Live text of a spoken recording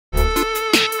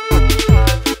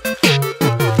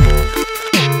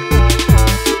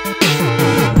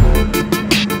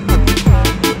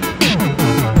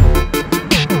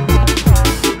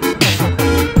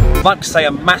like to say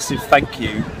a massive thank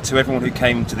you to everyone who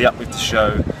came to the Uplifter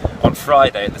show on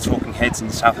Friday at the Talking Heads in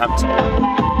Southampton.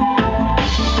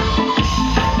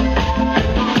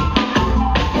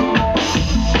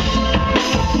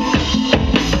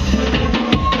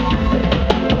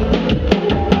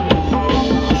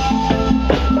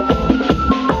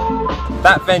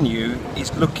 That venue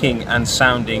is looking and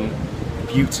sounding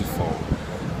beautiful.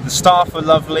 The staff are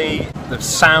lovely, the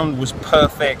sound was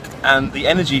perfect, and the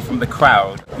energy from the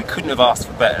crowd, we couldn't have asked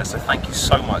for better, so thank you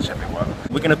so much everyone.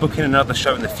 We're going to book in another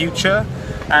show in the future,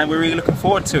 and we're really looking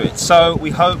forward to it, so we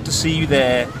hope to see you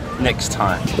there next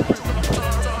time.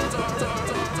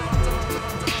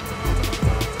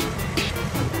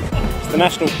 It's the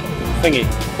national thingy,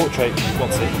 portrait,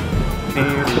 what's it?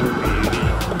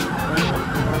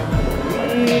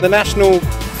 The national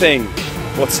thing,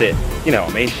 what's it? You know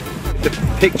what I mean? The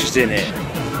pictures in it.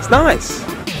 It's nice.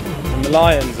 And the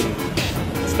lions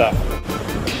and stuff.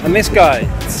 And this guy,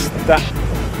 it's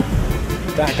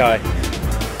that guy.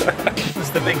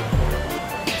 It's the big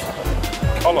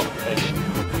column thing.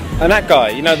 And that guy,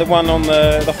 you know, the one on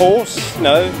the horse?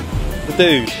 No, the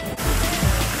dude.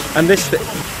 And this thing.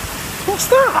 What's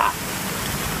that?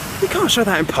 You can't show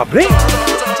that in public.